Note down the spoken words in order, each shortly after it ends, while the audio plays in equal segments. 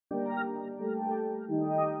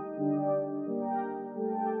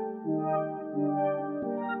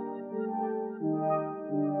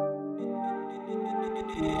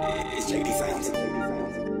It's JD Sounds.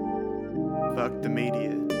 Fuck the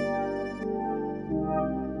media.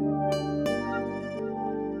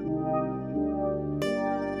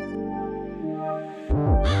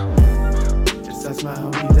 Just ask my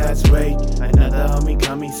homie that's wait. Another homie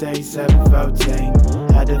call me say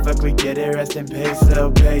 714. How the fuck we get it? Rest in peace,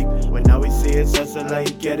 lil' babe. When all we see is hustle like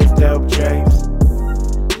you get his dope drapes.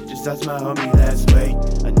 Just ask my homie that's wait.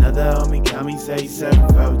 Another homie call me say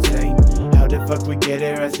 714. How the fuck we get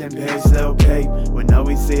it? Rest in peace, lil' babe. When all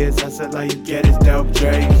we see is hustle like you get his dope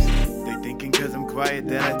drapes. They thinking cause I'm quiet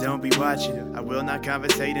that I don't be watching. I will not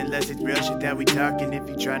conversate unless it's real shit that we talking. If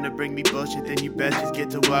you tryna bring me bullshit, then you best just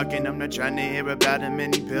get to walking. I'm not trying to hear about how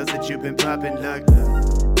many pills that you've been popping. Look,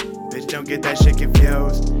 bitch, don't get that shit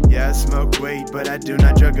confused. Yeah, I smoke weed, but I do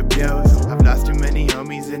not drug abuse. I've lost too many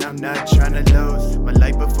homies and I'm not trying to lose my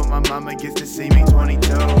life before my mama gets to see me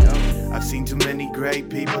 22. I've seen too many great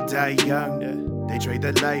people die young. They trade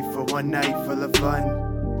their life for one night full of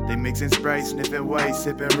fun. They mixing Sprite, sniffing white,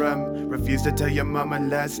 sipping rum. Refuse to tell your mama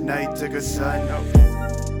last night took a son.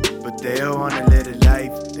 But they all wanna live a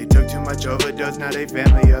life. They took too much overdose, now they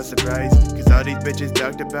family are surprised. Cause all these bitches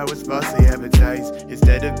talked about was falsely advertised.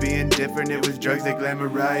 Instead of being different, it was drugs they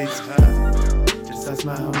glamorized. Just ask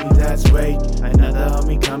my homie that's wait. Another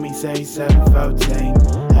homie call me say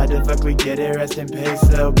 714. How the fuck we get it? Rest in peace,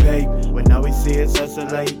 lil' babe. When all we see is hustle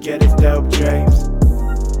like you get his dope drapes.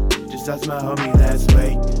 Just ask my homie that's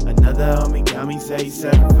wait. Another homie call me say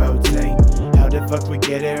 714. How the fuck we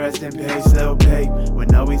get it? Rest in peace, lil' babe.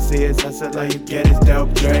 When all we see is hustle like you get his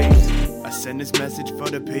dope drapes. I send this message for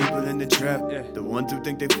the people in the trap. The ones who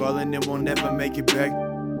think they falling and won't never make it back.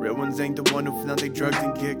 Real ones ain't the one who flaunt their drugs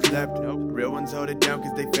and get clapped. Real ones hold it down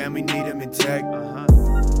cause they family need them intact.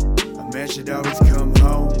 A man should always come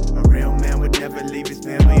home. A real man would never leave his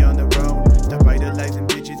family on their own. Stop idolizing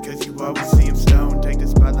bitches cause you always see them stoned. Take the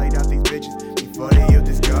spotlight off these bitches before the youth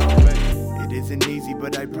is gone. It isn't easy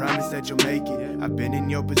but I promise that you'll make it. I've been in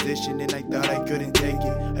your position and I thought I couldn't take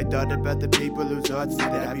it. I thought about the people whose hearts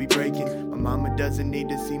that I be breaking. My mama doesn't need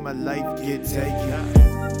to see my life get taken.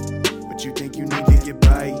 But you think you need to get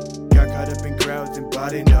by. Got caught up in crowds and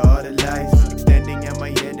bought into all the lies. Extending out my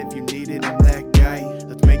hand if you need it, I'm that guy.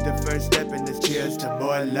 Let's make the first step and let's cheers to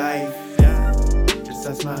more life. Just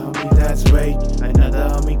ask my homie that's wait. Another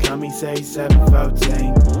homie call me say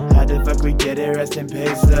 714. How the fuck we get it? Rest in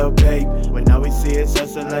peace, lil' babe. When all we see is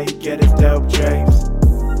hustle like you get his dope drapes.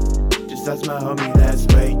 Just ask my homie that's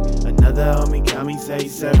wait. Another homie call me say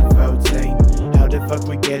 714. How the fuck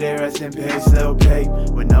we get it? Rest in peace, lil' babe.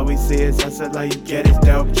 When all we see is hustle like you get his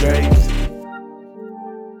dope drapes.